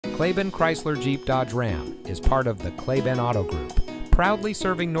Klaben Chrysler Jeep Dodge Ram is part of the Klaben Auto Group, proudly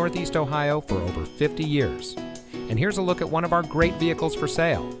serving Northeast Ohio for over 50 years. And here's a look at one of our great vehicles for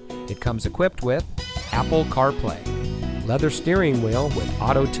sale. It comes equipped with Apple CarPlay, leather steering wheel with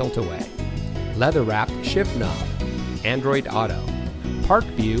auto tilt-away, leather-wrapped shift knob, Android Auto, Park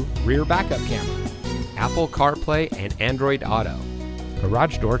View rear backup camera, Apple CarPlay and Android Auto,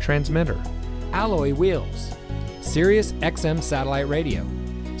 garage door transmitter, alloy wheels, Sirius XM satellite radio,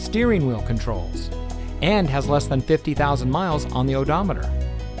 steering wheel controls, and has less than 50,000 miles on the odometer.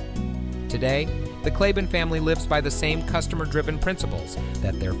 Today, the Klaben family lives by the same customer-driven principles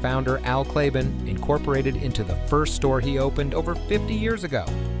that their founder Al Klaben incorporated into the first store he opened over 50 years ago.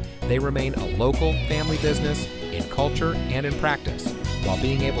 They remain a local family business in culture and in practice, while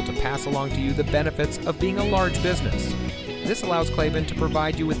being able to pass along to you the benefits of being a large business. This allows Klaben to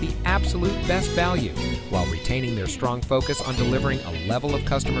provide you with the absolute best value, while retaining their strong focus on delivering a level of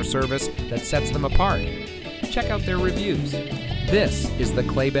customer service that sets them apart. Check out their reviews. This is the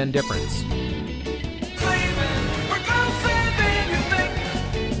Klaben difference.